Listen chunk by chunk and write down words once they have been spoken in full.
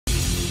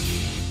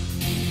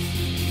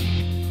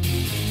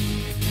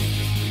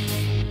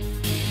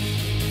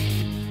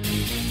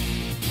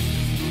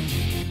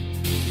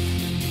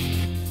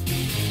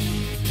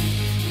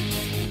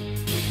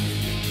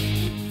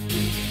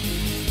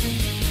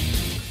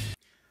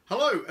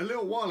So, a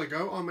little while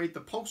ago I made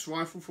the pulse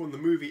rifle from the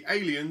movie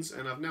Aliens,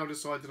 and I've now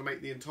decided to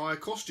make the entire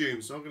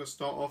costume. So I'm going to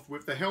start off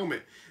with the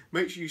helmet.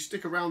 Make sure you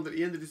stick around at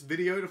the end of this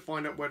video to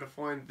find out where to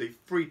find the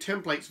free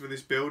templates for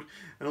this build,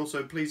 and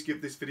also please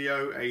give this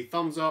video a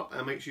thumbs up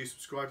and make sure you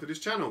subscribe to this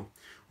channel.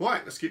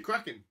 Right, let's get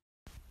cracking.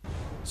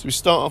 So we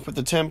start off with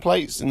the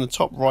templates. In the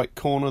top right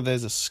corner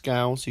there's a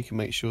scale, so you can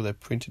make sure they're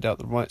printed out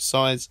the right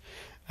size,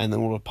 and then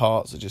all the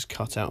parts are just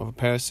cut out with a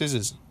pair of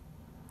scissors.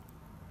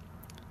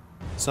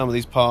 Some of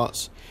these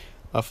parts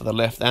are for the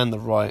left and the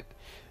right,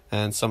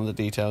 and some of the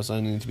details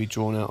only need to be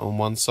drawn out on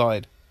one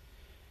side.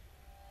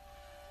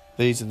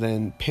 These are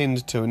then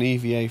pinned to an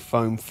EVA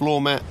foam floor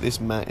mat. This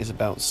mat is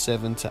about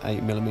 7 to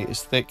 8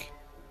 millimeters thick,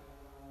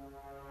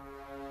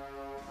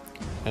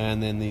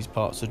 and then these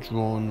parts are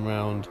drawn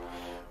around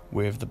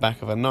with the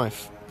back of a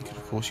knife. You can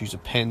of course use a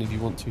pen if you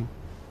want to.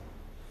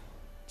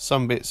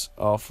 Some bits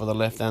are for the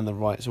left and the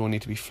right, so will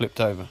need to be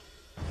flipped over.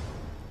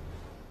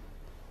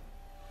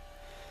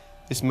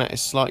 This mat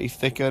is slightly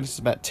thicker. This is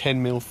about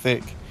 10mm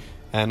thick,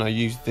 and I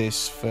use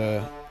this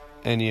for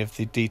any of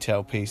the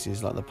detail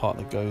pieces, like the part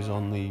that goes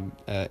on the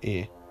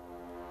ear.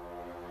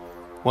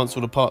 Once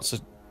all the parts are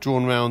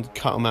drawn round,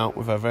 cut them out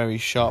with a very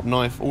sharp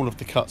knife. All of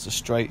the cuts are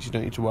straight, so you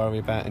don't need to worry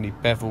about any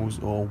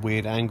bevels or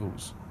weird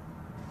angles.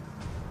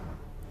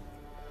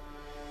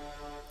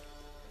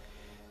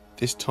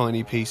 This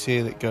tiny piece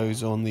here that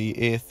goes on the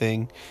ear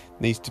thing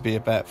needs to be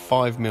about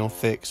 5mm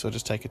thick, so I'll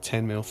just take a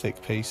 10mm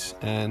thick piece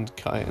and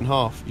cut it in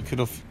half. You could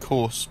of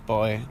course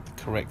buy the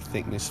correct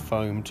thickness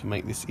foam to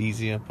make this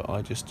easier, but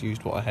I just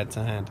used what I had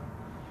to hand.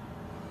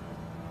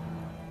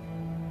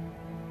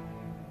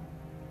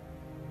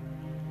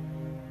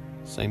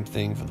 Same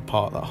thing for the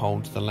part that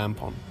holds the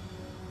lamp on.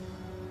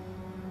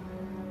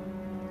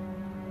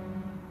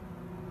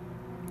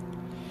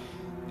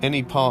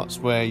 Any parts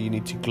where you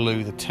need to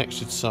glue the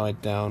textured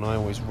side down, I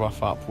always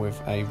rough up with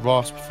a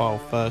rasp file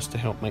first to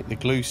help make the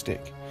glue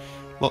stick.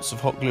 Lots of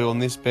hot glue on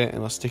this bit,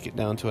 and I stick it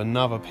down to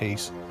another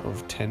piece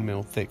of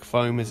 10mm thick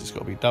foam, as it's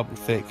got to be double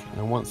thick,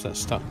 and once that's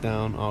stuck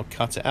down I'll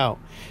cut it out.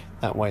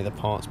 That way the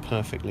parts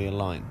perfectly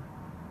align.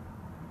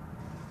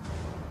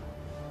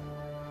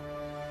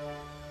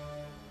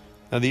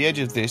 Now the edge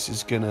of this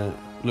is going to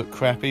look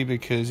crappy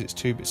because it's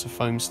two bits of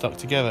foam stuck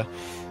together,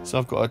 so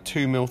I've got a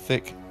 2mm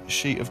thick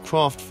sheet of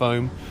craft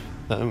foam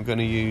that I'm going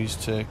to use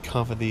to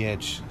cover the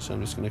edge. So I'm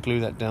just going to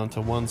glue that down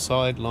to one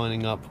side,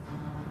 lining up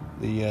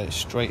the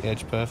straight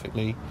edge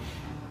perfectly,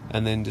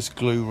 and then just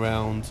glue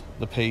round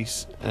the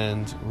piece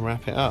and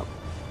wrap it up.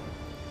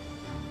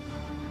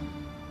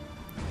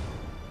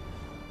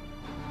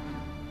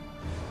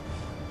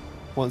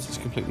 Once it's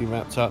completely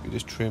wrapped up, you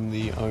just trim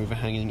the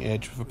overhanging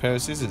edge with a pair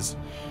of scissors.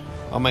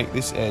 I'll make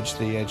this edge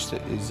the edge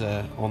that is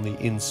on the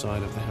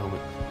inside of the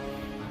helmet.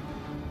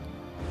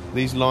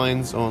 These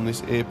lines on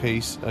this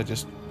earpiece are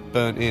just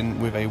burnt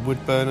in with a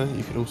wood burner.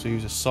 You could also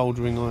use a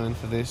soldering iron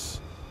for this,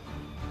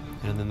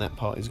 and then that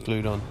part is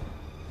glued on.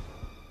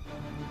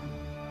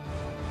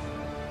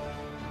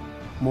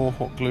 More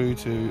hot glue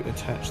to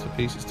attach the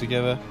pieces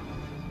together.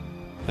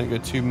 Don't go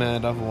too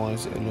mad,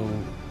 otherwise it'll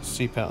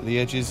seep out the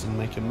edges and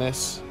make a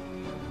mess.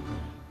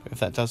 But if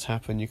that does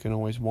happen, you can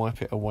always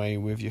wipe it away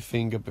with your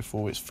finger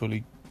before it's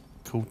fully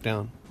cooled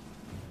down.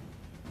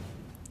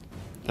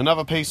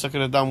 Another piece I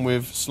could have done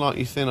with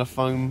slightly thinner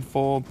foam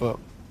for, but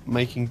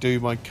making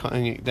do by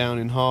cutting it down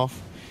in half,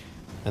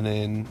 and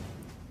then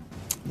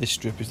this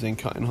strip is then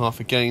cut in half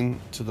again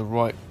to the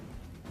right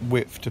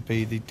width to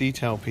be the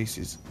detail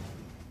pieces.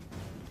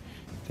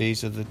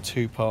 These are the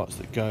two parts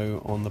that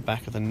go on the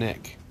back of the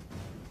neck.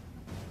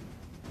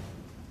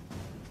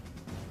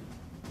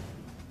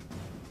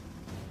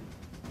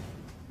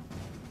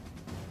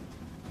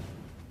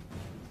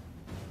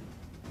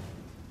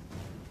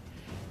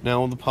 Now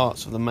all the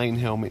parts of the main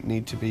helmet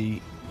need to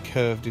be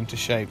curved into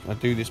shape. I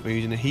do this by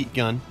using a heat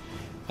gun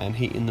and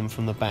heating them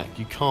from the back.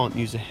 You can't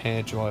use a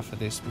hairdryer for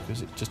this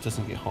because it just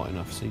doesn't get hot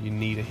enough, so you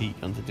need a heat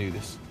gun to do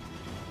this.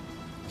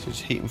 So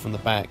just heat them from the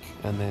back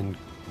and then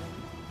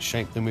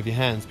shape them with your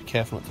hands. Be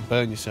careful not to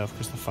burn yourself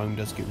because the foam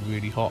does get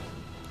really hot.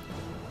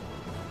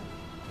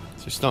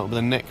 So starting with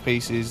the neck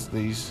pieces,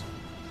 these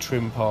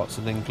trim parts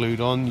are then glued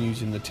on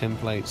using the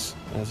templates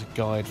as a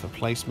guide for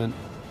placement.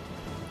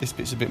 This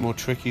bit's a bit more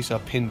tricky, so I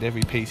pinned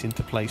every piece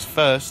into place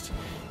first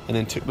and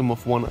then took them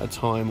off one at a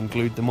time and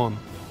glued them on.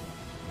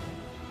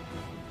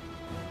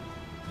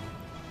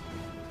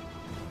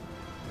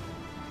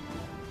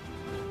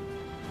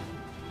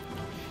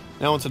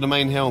 Now onto the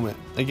main helmet.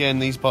 Again,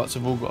 these parts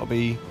have all got to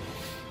be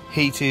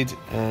heated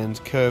and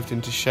curved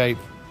into shape.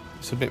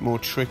 It's a bit more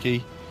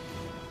tricky.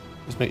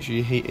 Just make sure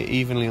you heat it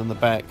evenly on the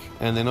back,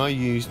 and then I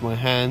used my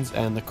hands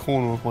and the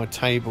corner of my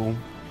table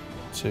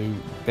to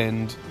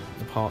bend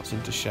the parts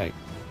into shape.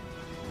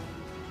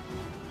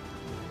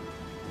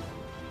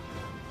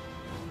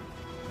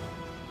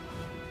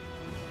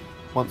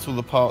 Once all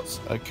the parts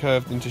are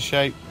curved into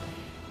shape,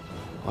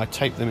 I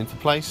tape them into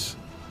place,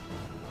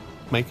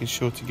 making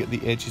sure to get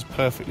the edges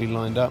perfectly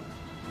lined up,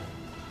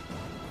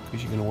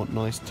 because you're going to want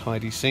nice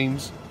tidy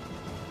seams.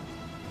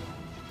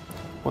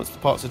 Once the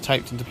parts are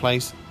taped into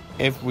place,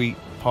 every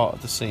part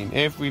of the seam.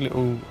 Every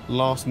little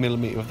last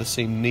millimetre of the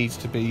seam needs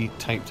to be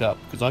taped up,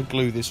 because I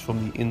glue this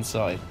from the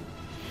inside.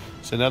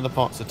 So now the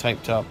parts are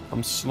taped up,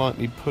 I'm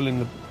slightly pulling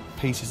the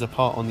pieces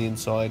apart on the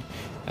inside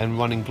and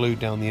running glue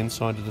down the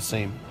inside of the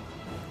seam.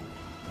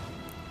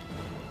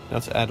 Now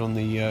to add on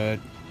the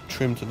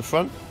trim to the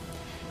front.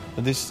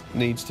 And this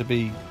needs to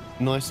be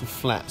nice and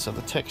flat, so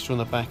the texture on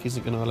the back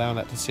isn't going to allow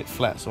that to sit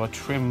flat, so I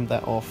trim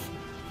that off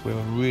with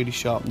a really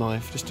sharp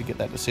knife just to get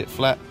that to sit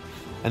flat.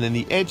 And then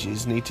the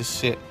edges need to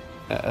sit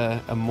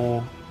at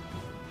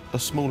a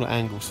smaller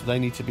angle, so they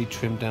need to be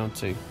trimmed down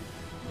too.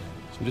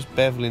 So I'm just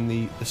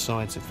beveling the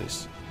sides of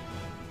this,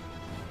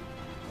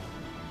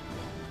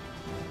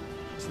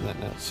 so that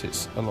now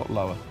sits a lot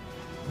lower.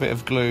 A bit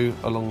of glue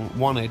along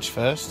one edge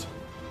first.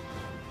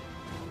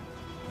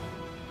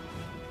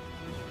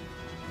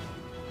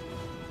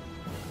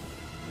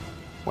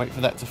 Wait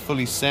for that to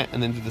fully set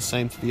and then do the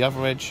same to the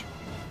other edge.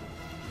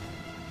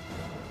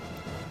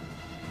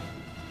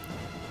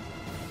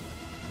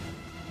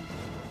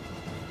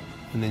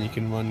 And then you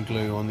can run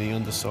glue on the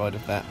underside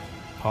of that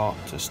part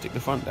to stick the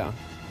front down.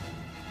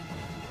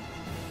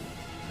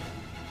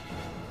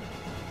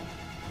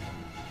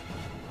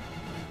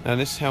 Now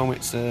this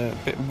helmet's a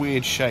bit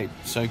weird shape,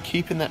 so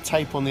keeping that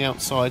tape on the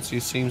outside so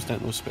your seams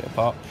don't all split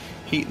apart,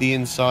 heat the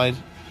inside,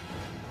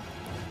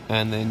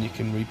 and then you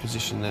can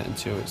reposition that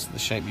until it's the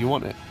shape you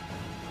want it.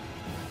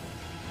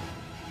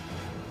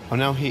 I'm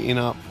now heating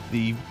up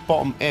the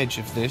bottom edge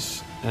of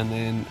this and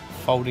then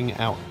folding it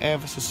out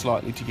ever so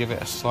slightly to give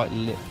it a slight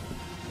lip.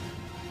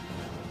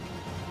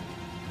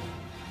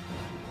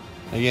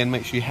 Again,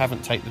 make sure you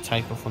haven't taped the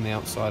tape off on the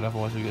outside,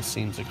 otherwise all your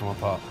seams will come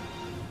apart.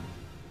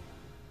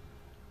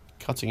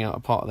 Cutting out a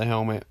part of the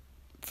helmet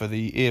for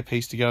the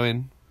earpiece to go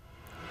in.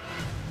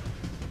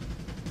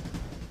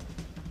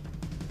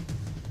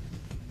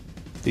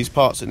 These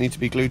parts that need to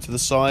be glued to the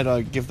side,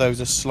 I give those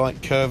a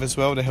slight curve as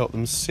well to help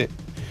them sit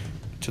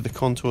to the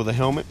contour of the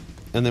helmet,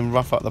 and then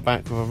rough up the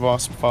back with a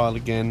rasp file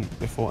again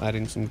before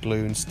adding some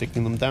glue and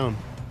sticking them down.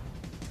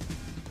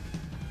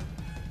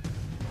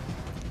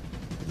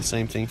 The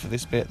same thing for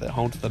this bit that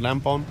holds the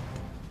lamp on.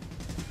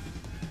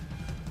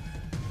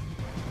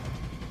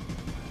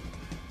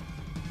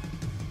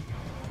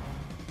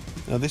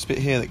 Now this bit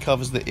here that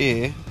covers the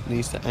ear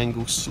needs to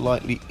angle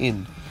slightly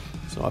in,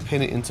 so I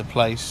pin it into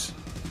place,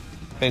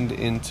 bend it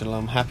in till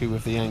I'm happy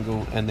with the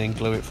angle, and then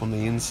glue it from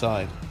the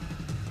inside.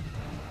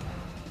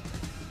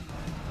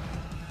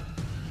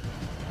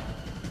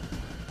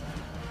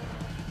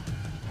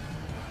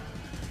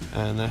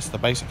 And that's the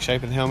basic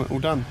shape of the helmet all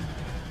done.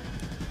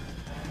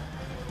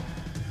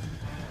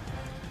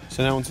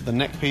 So now onto the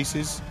neck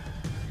pieces.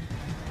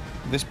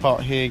 This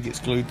part here gets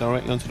glued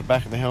directly onto the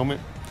back of the helmet.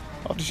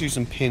 I'll just use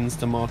some pins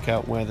to mark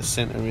out where the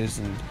centre is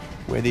and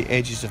where the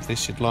edges of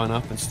this should line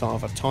up, and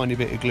start with a tiny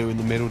bit of glue in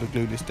the middle to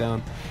glue this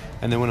down.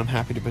 And then when I'm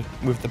happy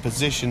with the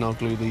position, I'll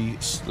glue the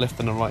left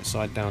and the right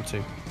side down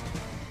too.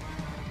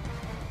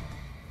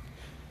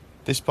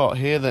 This part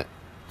here that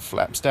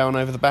flaps down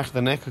over the back of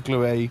the neck, I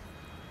glue a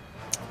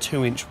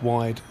 2-inch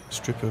wide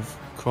strip of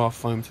craft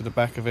foam to the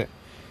back of it,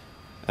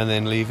 and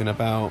then leaving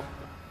about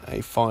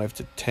a 5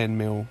 to 10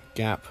 mil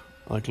gap,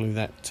 I glue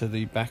that to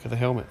the back of the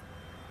helmet.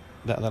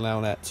 That'll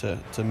allow that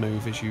to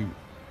move as you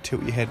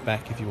tilt your head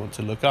back if you want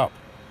to look up.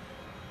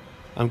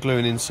 I'm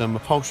gluing in some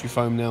upholstery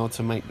foam now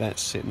to make that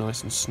sit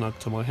nice and snug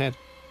to my head.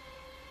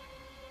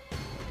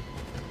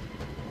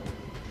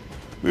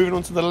 Moving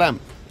on to the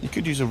lamp. You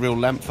could use a real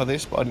lamp for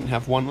this, but I didn't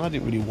have one. I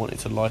didn't really want it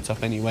to light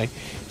up anyway.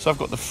 So I've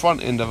got the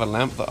front end of a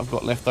lamp that I've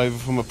got left over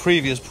from a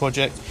previous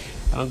project,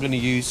 and I'm going to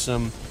use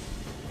some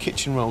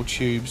kitchen roll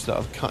tubes that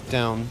I've cut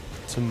down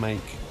to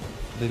make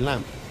the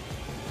lamp.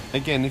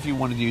 Again, if you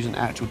wanted to use an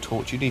actual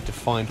torch, you need to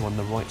find one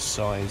the right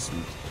size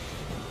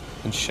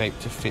and shape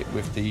to fit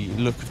with the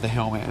look of the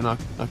helmet, and I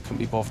couldn't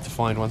be bothered to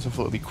find one, so I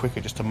thought it would be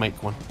quicker just to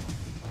make one.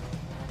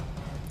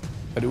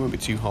 But it wouldn't be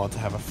too hard to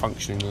have a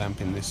functioning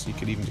lamp in this. You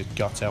could even just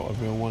gut out a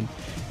real one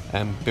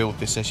and build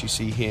this as you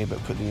see here,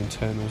 but put the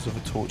internals of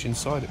a torch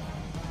inside it.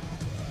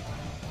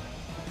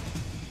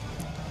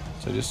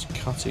 So just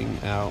cutting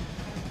out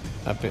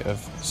a bit of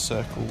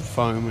circle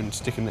foam and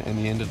sticking it in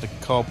the end of the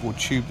cardboard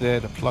tube there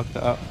to plug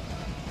that up.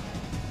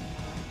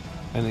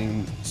 And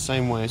then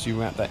same way as you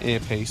wrap that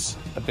earpiece,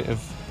 a bit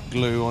of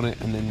glue on it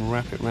and then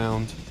wrap it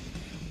round.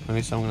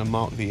 Okay, so I'm going to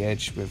mark the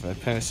edge with a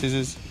pair of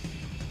scissors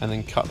and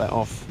then cut that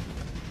off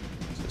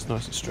so it's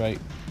nice and straight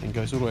and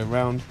goes all the way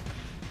around,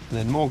 and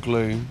then more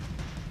glue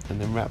and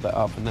then wrap that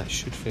up, and that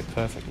should fit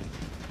perfectly.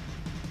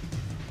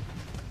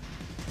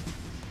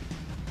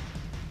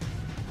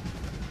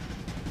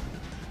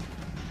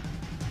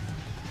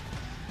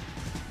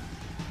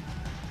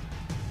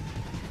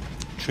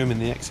 Trimming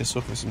the excess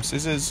off with some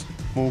scissors,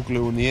 more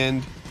glue on the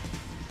end,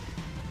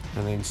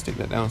 and then stick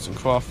that down with some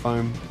craft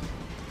foam,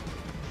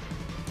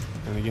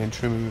 and again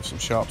trimming with some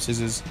sharp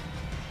scissors.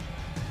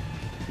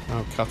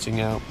 Now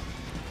cutting out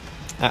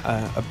at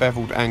a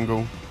beveled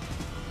angle,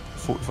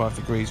 45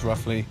 degrees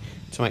roughly,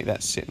 to make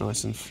that sit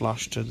nice and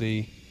flush to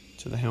the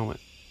helmet.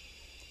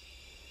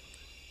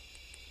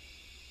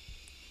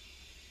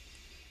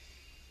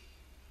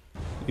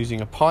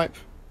 using a pipe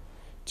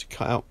to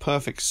cut out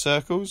perfect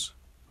circles,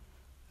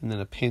 and then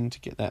a pin to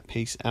get that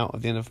piece out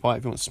of the end of the pipe.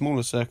 If you want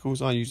smaller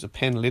circles, I use a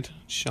pen lid,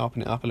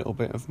 sharpen it up a little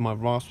bit of my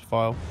rasp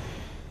file,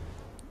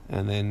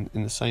 and then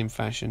in the same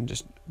fashion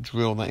just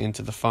drill that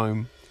into the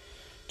foam,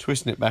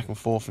 twisting it back and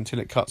forth until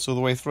it cuts all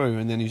the way through,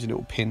 and then use a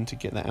little pin to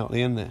get that out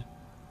the end there.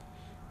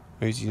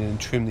 I usually then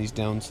trim these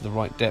down to the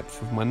right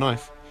depth with my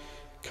knife,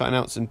 cutting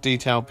out some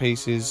detail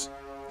pieces,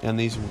 and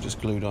these are all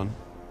just glued on.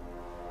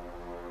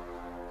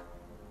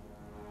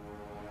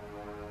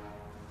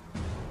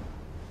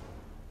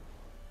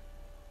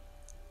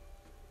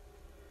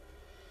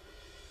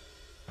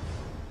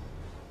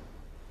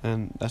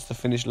 And that's the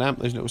finished lamp.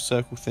 Those little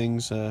circle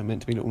things are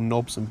meant to be little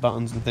knobs and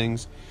buttons and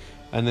things,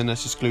 and then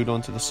that's just glued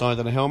onto the side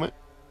of the helmet.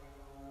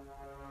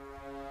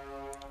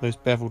 Those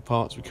beveled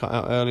parts we cut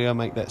out earlier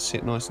make that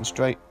sit nice and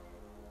straight.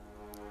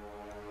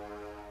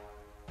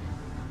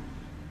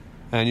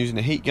 And using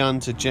a heat gun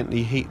to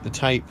gently heat the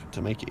tape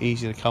to make it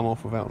easier to come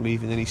off without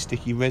leaving any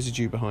sticky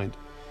residue behind.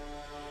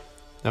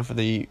 Now for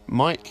the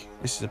mic,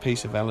 this is a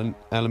piece of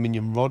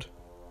aluminium rod.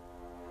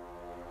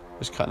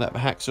 Just cut that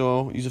with a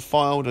hacksaw, use a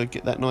file to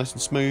get that nice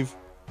and smooth,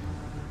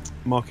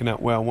 marking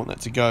out where I want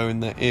that to go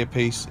in that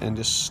earpiece, and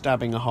just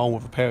stabbing a hole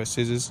with a pair of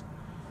scissors.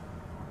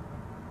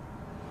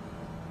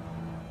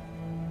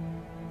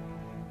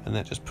 And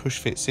that just push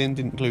fits in,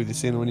 didn't glue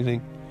this in or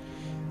anything.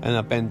 And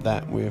I bend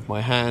that with my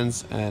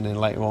hands, and then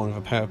later on with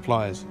a pair of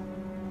pliers.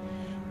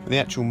 For the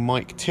actual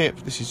mic tip,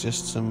 this is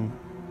just some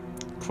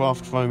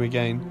craft foam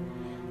again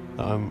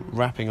that I'm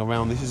wrapping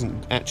around. This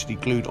isn't actually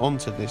glued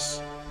onto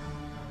this.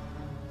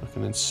 I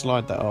can then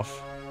slide that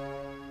off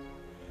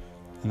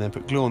and then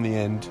put glue on the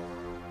end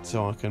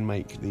so I can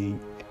make the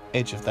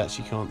edge of that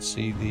so you can't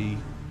see the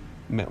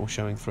metal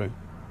showing through.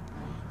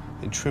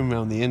 Then trim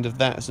around the end of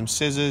that with some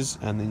scissors,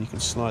 and then you can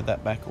slide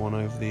that back on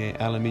over the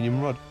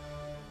aluminium rod.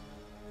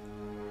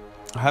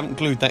 I haven't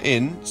glued that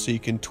in so you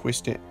can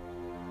twist it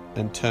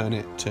and turn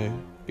it to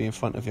be in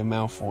front of your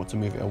mouth or to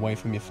move it away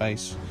from your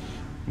face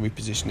and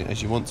reposition it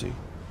as you want to.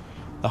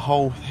 The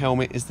whole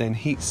helmet is then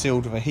heat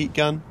sealed with a heat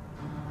gun.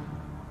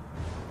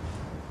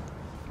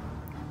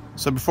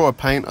 So before I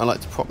paint, I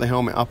like to prop the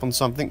helmet up on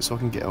something so I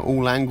can get at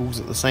all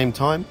angles at the same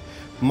time,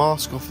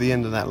 mask off the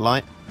end of that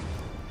light,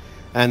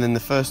 and then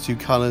the first two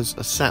colours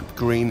are sap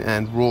green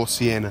and raw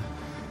sienna.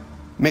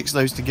 Mix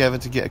those together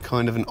to get a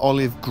kind of an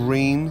olive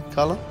green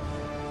colour.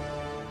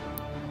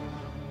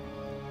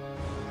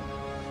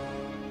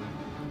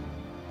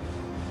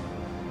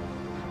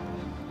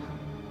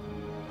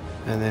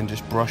 And then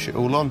just brush it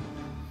all on.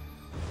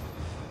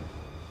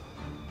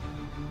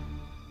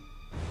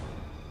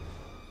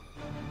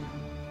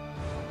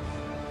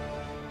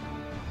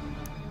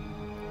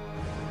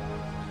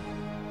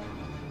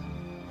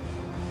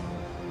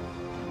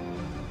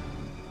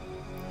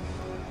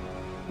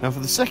 Now for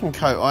the second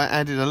coat, I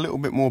added a little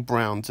bit more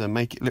brown to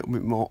make it a little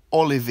bit more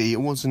olivey. It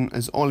wasn't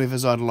as olive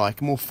as I'd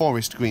like, more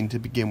forest green to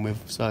begin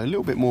with, so a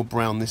little bit more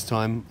brown this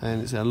time,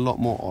 and it's a lot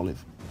more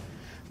olive.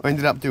 I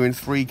ended up doing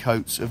 3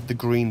 coats of the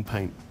green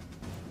paint.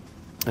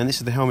 And this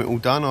is the helmet all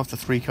done after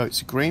 3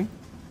 coats of green.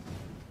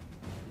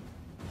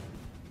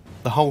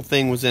 The whole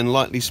thing was then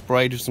lightly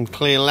sprayed with some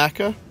clear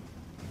lacquer.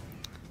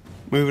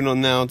 Moving on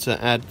now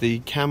to add the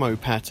camo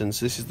pattern.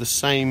 So this is the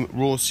same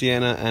raw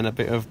sienna and a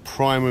bit of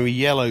primary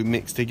yellow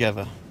mixed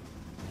together.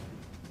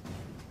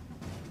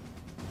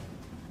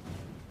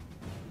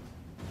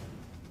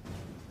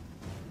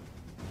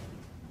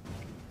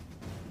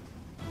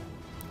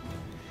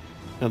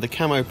 Now the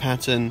camo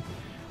pattern,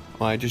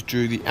 I just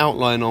drew the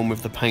outline on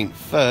with the paint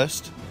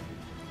first,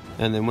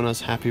 and then when I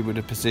was happy with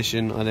the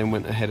position, I then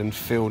went ahead and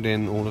filled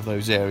in all of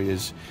those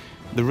areas.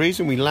 The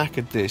reason we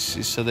lacquered this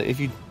is so that if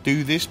you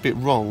do this bit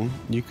wrong,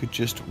 you could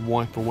just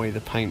wipe away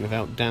the paint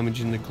without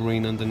damaging the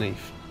green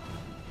underneath.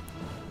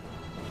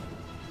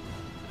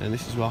 And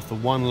this is after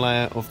 1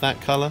 layer of that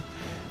colour,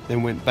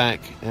 then went back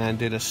and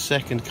did a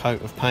second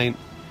coat of paint,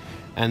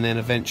 and then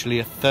eventually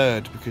a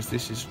third, because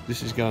this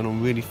is going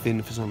on really thin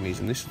for some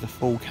reason. This is the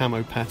full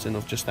camo pattern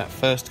of just that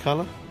first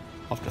colour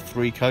after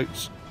 3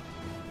 coats.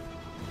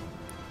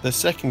 The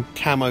second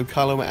camo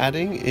colour we're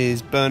adding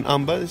is burnt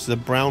umber. This is a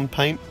brown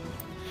paint.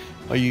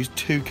 I used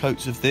 2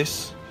 coats of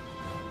this.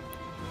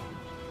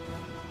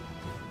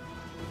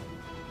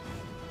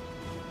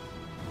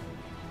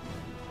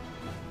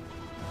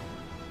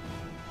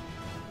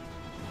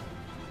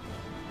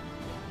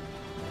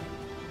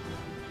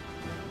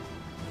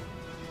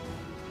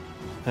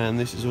 And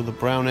this is all the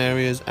brown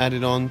areas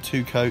added on,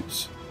 2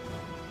 coats.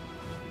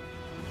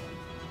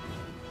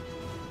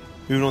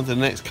 Moving on to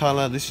the next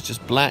colour, this is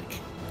just black.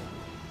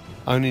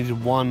 I only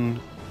did 1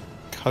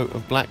 coat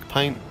of black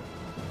paint.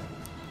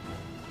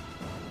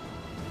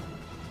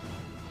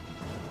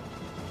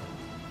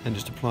 And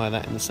just apply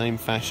that in the same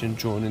fashion,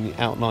 drawing in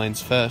the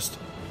outlines first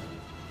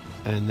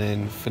and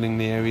then filling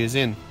the areas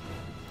in.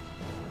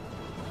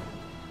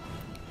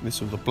 This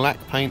is all the black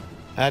paint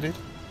added.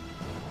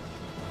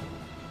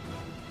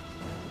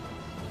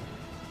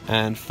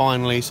 And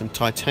finally some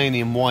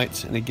titanium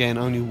white, and again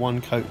only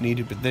 1 coat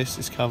needed with this.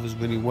 This covers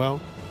really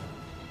well.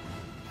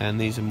 and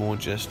these are more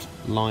just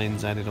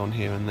lines added on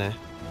here and there.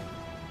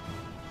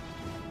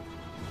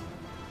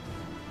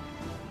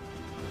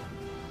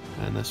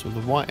 And that's all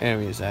the white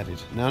areas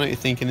added. Now I know you're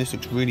thinking this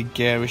looks really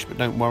garish, but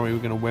don't worry, we're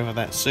going to weather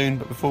that soon.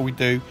 But before we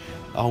do,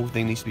 the whole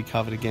thing needs to be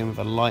covered again with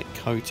a light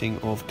coating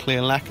of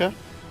clear lacquer.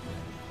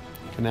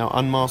 You can now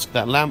unmask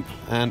that lamp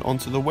and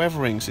onto the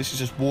weatherings. This is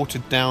just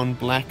watered down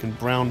black and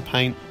brown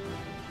paint.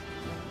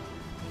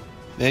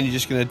 Then you're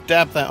just going to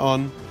dab that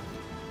on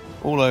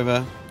all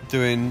over,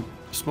 doing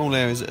small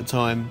areas at a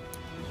time,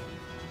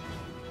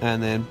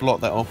 and then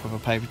blot that off with a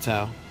paper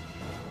towel.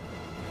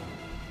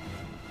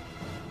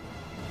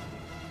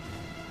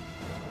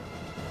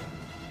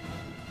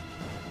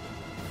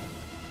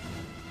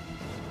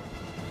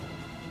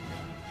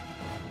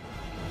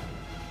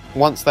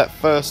 Once that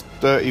first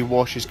dirty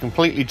wash is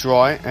completely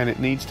dry, and it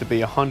needs to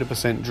be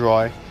 100%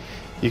 dry,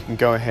 you can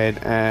go ahead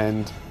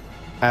and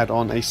add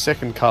on a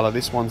second colour.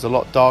 This one's a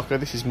lot darker.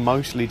 This is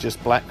mostly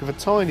just black with a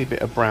tiny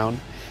bit of brown,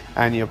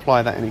 and you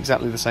apply that in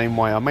exactly the same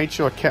way. I made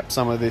sure I kept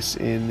some of this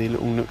in the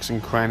little nooks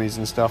and crannies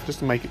and stuff, just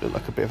to make it look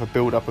like a bit of a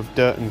build-up of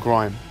dirt and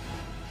grime.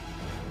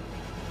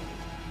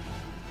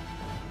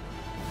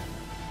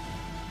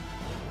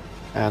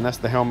 And that's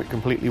the helmet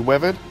completely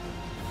weathered.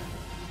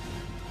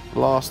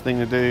 Last thing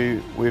to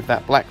do with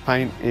that black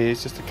paint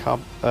is just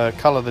to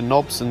colour the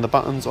knobs and the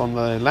buttons on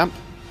the lamp.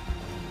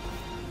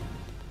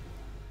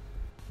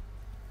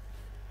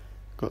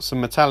 Got some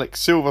metallic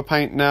silver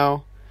paint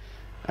now,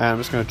 and I'm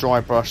just going to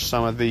dry brush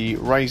some of the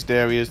raised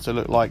areas to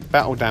look like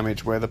battle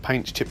damage, where the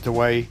paint's chipped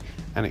away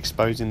and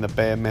exposing the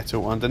bare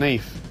metal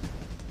underneath.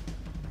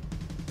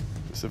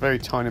 It's a very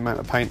tiny amount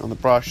of paint on the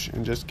brush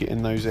and just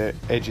getting those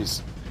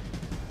edges.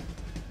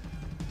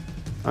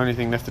 Only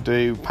thing left to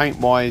do paint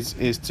wise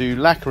is to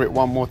lacquer it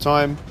one more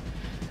time.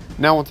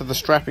 Now onto the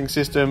strapping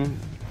system.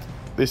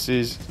 This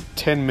is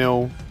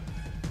 10mm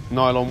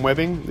nylon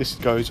webbing. This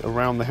goes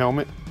around the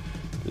helmet,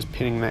 just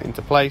pinning that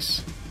into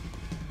place.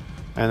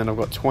 And then I've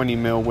got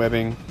 20mm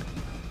webbing,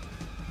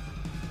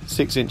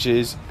 6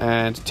 inches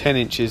and 10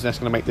 inches. That's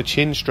going to make the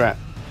chin strap.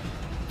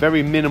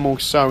 Very minimal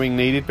sewing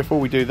needed. Before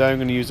we do though, I'm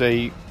going to use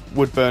a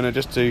wood burner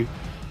just to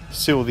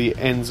seal the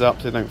ends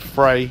up so they don't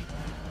fray.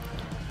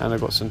 And I've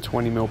got some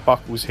 20mm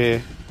buckles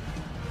here.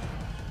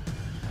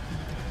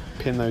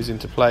 Pin those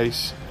into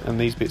place, and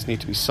these bits need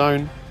to be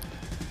sewn.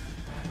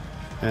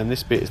 And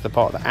this bit is the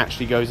part that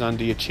actually goes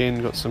under your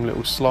chin. Got some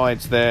little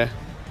slides there.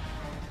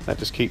 That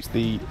just keeps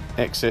the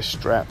excess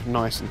strap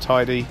nice and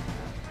tidy.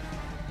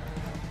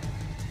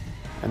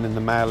 And then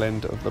the male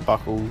end of the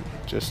buckle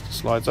just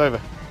slides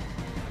over.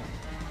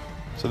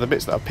 So the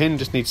bits that are pinned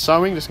just need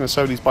sewing. Just going to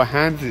sew these by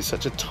hand because it's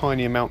such a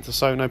tiny amount to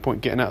sew. No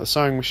point getting out the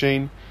sewing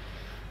machine.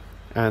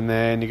 And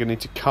then you're going to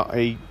need to cut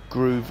a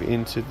groove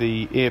into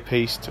the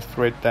earpiece to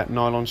thread that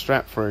nylon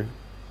strap through.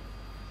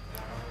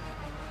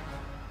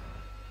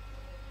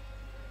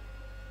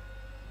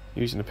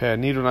 Using a pair of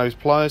needle nose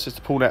pliers just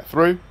to pull that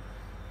through.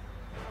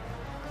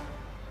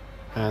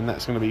 And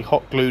that's going to be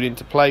hot glued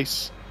into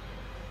place.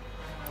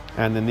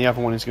 And then the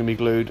other one is going to be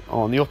glued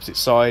on the opposite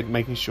side,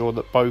 making sure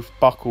that both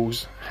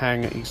buckles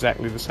hang at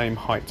exactly the same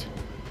height.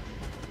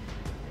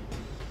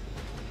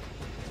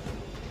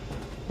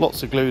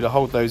 Lots of glue to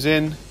hold those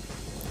in.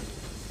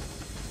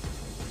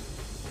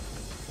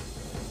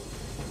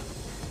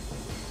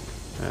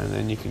 And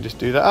then you can just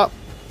do that up.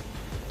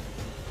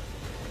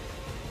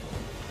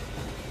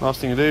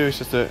 Last thing to do is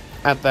just to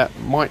add that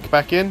mic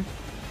back in,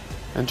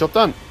 and job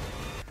done.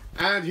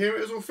 And here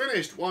it is all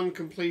finished. One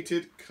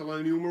completed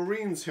Colonial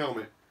Marines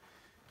helmet.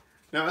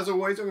 Now as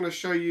always, I'm going to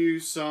show you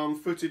some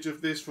footage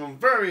of this from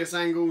various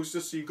angles,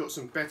 just so you've got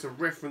some better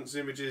reference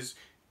images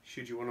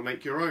should you want to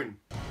make your own.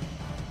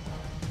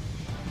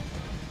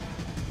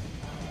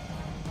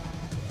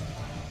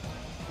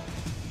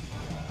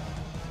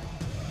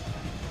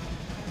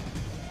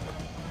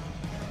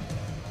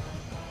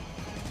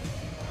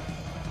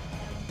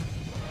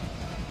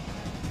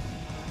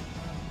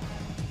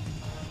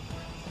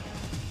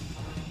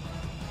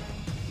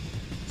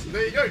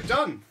 There you go,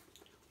 done.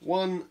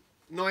 One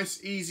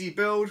nice easy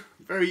build,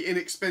 very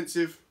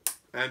inexpensive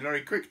and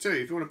very quick too.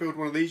 If you want to build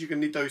one of these, you're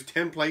going to need those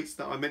templates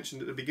that I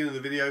mentioned at the beginning of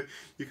the video.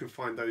 You can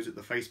find those at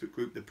the Facebook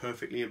group, the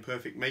Perfectly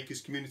Imperfect Makers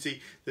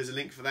Community. There's a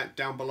link for that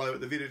down below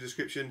at the video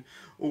description.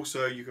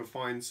 Also, you can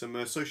find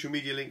some social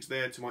media links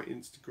there to my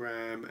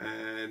Instagram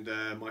and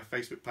my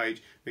Facebook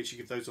page. Make sure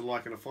you give those a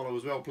like and a follow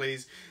as well,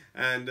 please.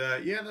 And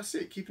yeah, that's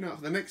it. Keep an eye out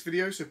for the next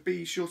video. So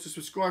be sure to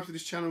subscribe to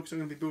this channel, because I'm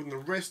going to be building the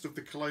rest of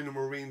the Colonial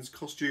Marines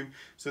costume.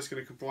 So that's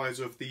going to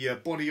comprise of the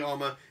body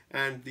armour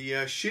and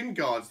the shin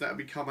guards. That'll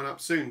be coming up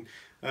soon.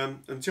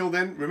 Until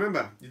then,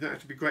 remember, you don't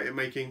have to be great at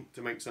making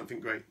to make something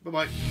great.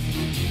 Bye-bye.